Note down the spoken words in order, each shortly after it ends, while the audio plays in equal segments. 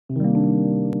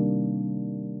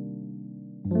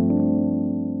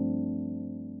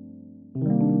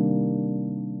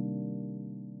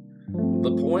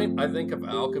The point, I think, of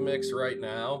Alchemix right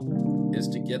now is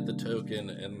to get the token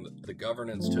and the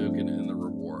governance token and the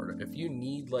reward. If you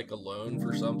need like a loan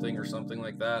for something or something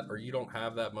like that, or you don't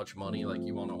have that much money, like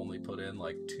you want to only put in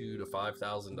like $2,000 to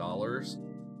 $5,000,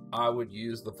 I would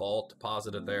use the vault,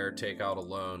 deposit it there, take out a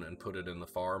loan, and put it in the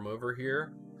farm over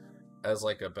here as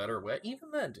like a better way.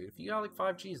 Even then, dude, if you got like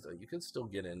 5Gs though, you could still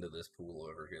get into this pool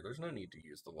over here. There's no need to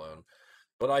use the loan.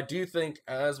 But I do think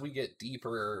as we get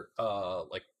deeper,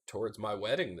 like towards my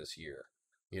wedding this year,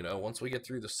 once we get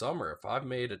through the summer, if I've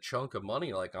made a chunk of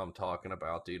money like I'm talking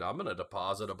about, dude, I'm gonna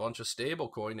deposit a bunch of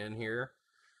stablecoin in here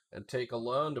and take a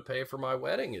loan to pay for my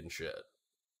wedding and shit,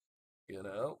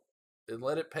 and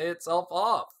let it pay itself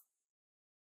off.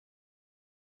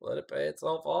 Let it pay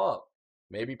itself off.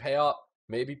 Maybe pay off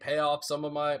maybe pay off some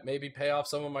of my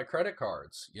credit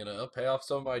cards, pay off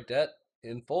some of my debt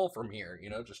in full from here,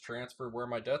 just transfer where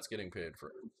my debt's getting paid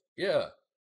for. Yeah.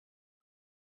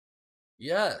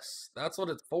 Yes, that's what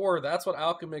it's for. That's what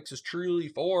Alchemix is truly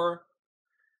for.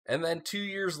 And then 2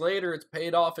 years later, it's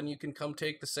paid off and you can come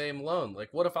take the same loan. Like,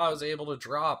 what if I was able to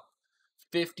drop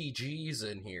 50 G's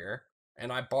in here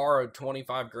and I borrowed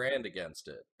 25 grand against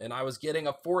it? And I was getting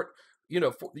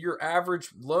your average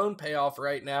loan payoff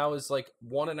right now is like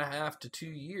 1.5 to 2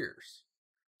 years.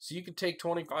 So you could take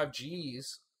 25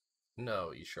 G's.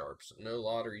 No, E-sharps. No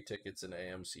lottery tickets in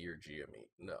AMC or GME.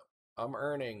 No. I'm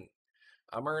earning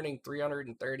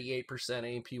 338%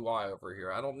 APY over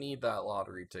here. I don't need that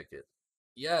lottery ticket.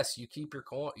 Yes, you keep your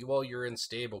coin. Well, you're in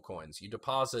stable coins. You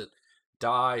deposit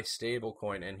DAI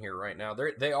stablecoin in here right now.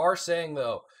 They are saying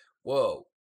though, whoa,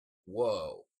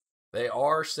 whoa. They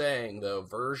are saying though,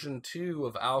 version 2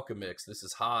 of Alchemix. This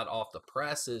is hot off the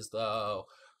presses though.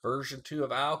 Version 2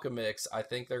 of Alchemix. I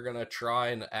think they're gonna try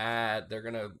and add.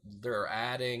 They're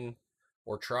adding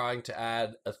or trying to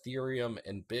add Ethereum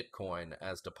and Bitcoin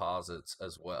as deposits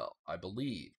as well. I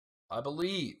believe. I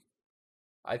believe.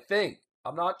 I think.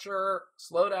 I'm not sure.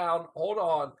 Slow down. Hold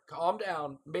on. Calm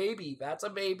down. Maybe. That's a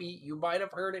maybe. You might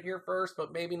have heard it here first,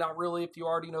 but maybe not really if you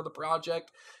already know the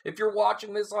project. If you're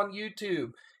watching this on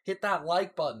YouTube, hit that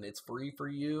like button. It's free for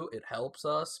you. It helps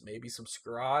us. Maybe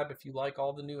subscribe if you like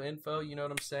all the new info. You know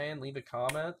what I'm saying? Leave a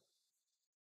comment.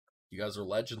 You guys are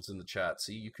legends in the chat.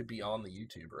 See, you could be on the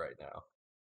YouTube right now.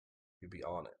 You'd be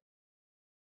on it.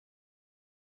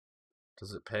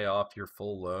 Does it pay off your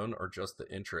full loan or just the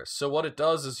interest? So what it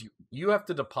does is you have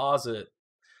to deposit.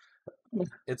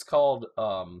 It's called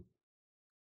an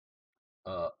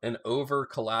over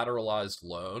collateralized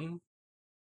loan.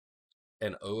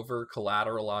 An over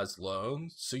collateralized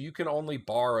loan. So you can only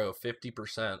borrow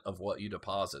 50% of what you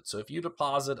deposit. So if you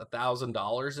deposit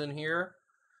 $1,000 in here,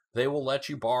 they will let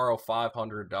you borrow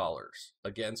 $500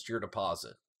 against your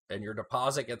deposit. And your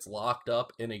deposit gets locked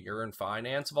up in a Urine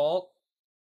Finance vault.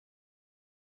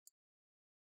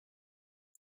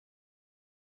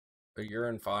 A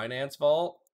Urine Finance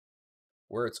vault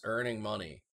where it's earning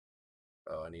money.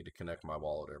 Oh, I need to connect my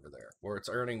wallet over there. Where it's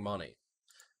earning money.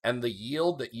 And the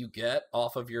yield that you get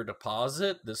off of your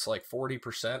deposit, this like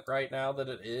 40% right now that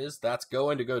it is, that's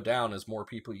going to go down as more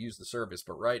people use the service.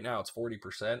 But right now it's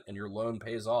 40% and your loan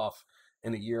pays off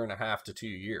in 1.5 to 2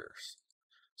 years.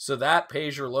 So that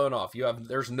pays your loan off.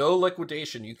 There's no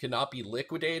liquidation. You cannot be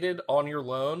liquidated on your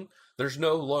loan. There's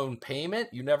no loan payment.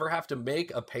 You never have to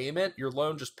make a payment. Your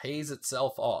loan just pays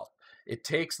itself off. It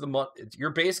takes the money. You're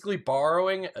basically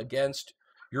borrowing against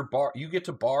you get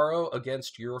to borrow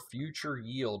against your future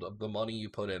yield of the money you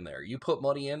put in there. You put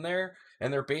money in there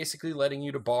and they're basically letting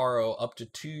you to borrow up to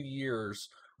 2 years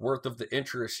worth of the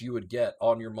interest you would get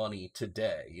on your money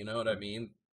today. You know what I mean?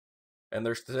 And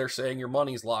they're saying your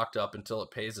money's locked up until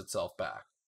it pays itself back.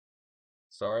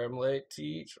 Sorry I'm late,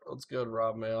 Teach. What's good,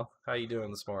 Rob Mail? How you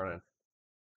doing this morning?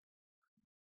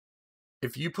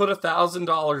 If you put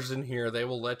 $1,000 in here, they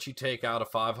will let you take out a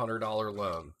 $500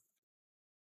 loan.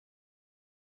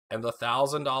 And the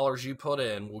 $1,000 you put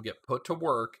in will get put to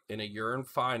work in a Urine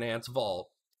Finance vault,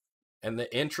 and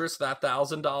the interest that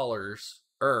 $1,000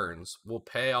 earns will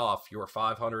pay off your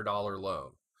 $500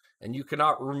 loan. And you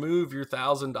cannot remove your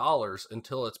 $1,000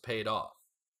 until it's paid off.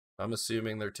 I'm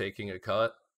assuming they're taking a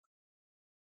cut.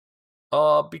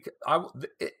 Because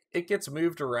it gets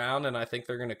moved around, and I think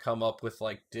they're gonna come up with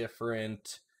like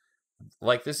different.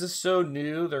 Like, this is so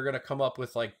new, they're gonna come up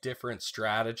with like different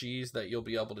strategies that you'll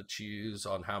be able to choose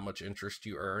on how much interest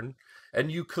you earn.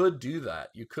 And you could do that.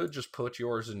 You could just put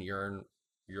yours in Urine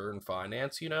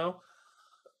Finance,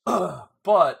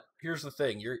 But here's the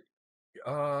thing,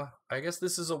 I guess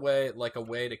this is a way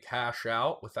to cash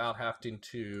out without having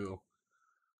to.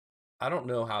 I don't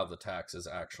know how the taxes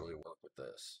actually work with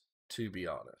this, to be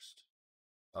honest.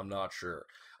 I'm not sure.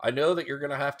 I know that you're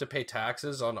going to have to pay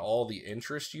taxes on all the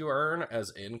interest you earn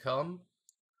as income,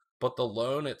 but the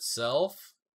loan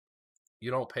itself,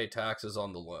 you don't pay taxes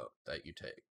on the loan that you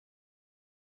take.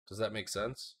 Does that make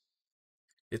sense?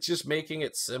 It's just making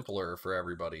it simpler for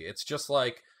everybody. It's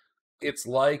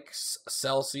like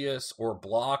Celsius or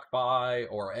BlockFi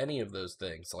or any of those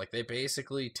things. Like they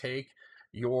basically take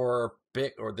your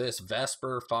Bit or this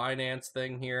Vesper finance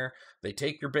thing here, they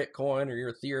take your Bitcoin or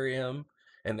your Ethereum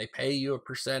and they pay you a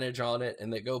percentage on it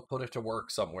and they go put it to work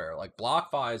somewhere. Like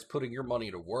BlockFi is putting your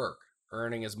money to work,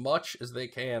 earning as much as they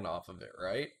can off of it,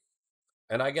 right?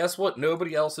 And I guess what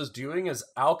nobody else is doing is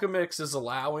Alchemix is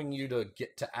allowing you to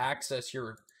get to access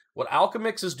your. What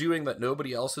Alchemix is doing that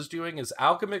nobody else is doing is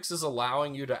Alchemix is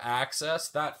allowing you to access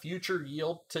that future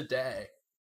yield today,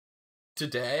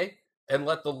 and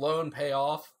let the loan pay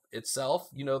off itself.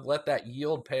 You know, let that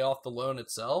yield pay off the loan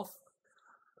itself.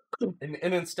 And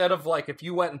instead of like if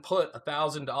you went and put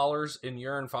 $1,000 in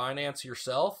Yearn Finance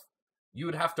yourself, you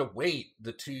would have to wait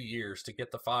the 2 years to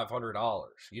get the $500.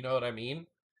 You know what I mean?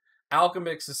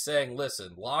 Alchemix is saying,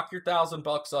 listen, lock your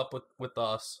 $1,000 up with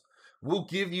us. We'll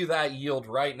give you that yield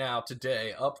right now,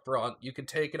 today, up front. You can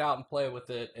take it out and play with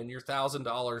it, and your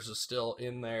 $1,000 is still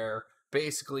in there,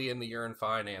 basically in the Yearn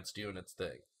Finance doing its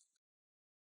thing.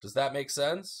 Does that make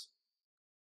sense?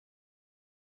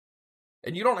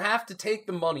 And you don't have to take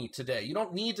the money today. You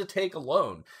don't need to take a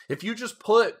loan. If you just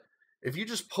put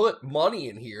money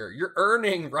in here, you're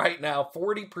earning right now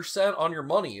 40% on your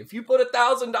money. If you put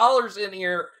 $1,000 in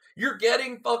here, you're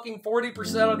getting fucking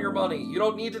 40% on your money. You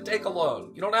don't need to take a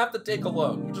loan. You don't have to take a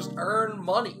loan. You just earn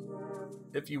money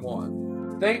if you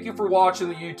want. Thank you for watching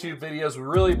the YouTube videos. We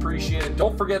really appreciate it.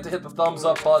 Don't forget to hit the thumbs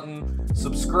up button,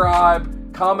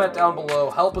 subscribe, comment down below,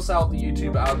 help us out with the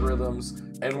YouTube algorithms.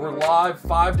 And we're live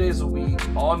 5 days a week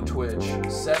on Twitch,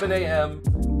 7 a.m.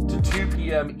 to 2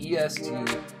 p.m. EST.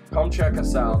 Come check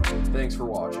us out. Thanks for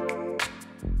watching.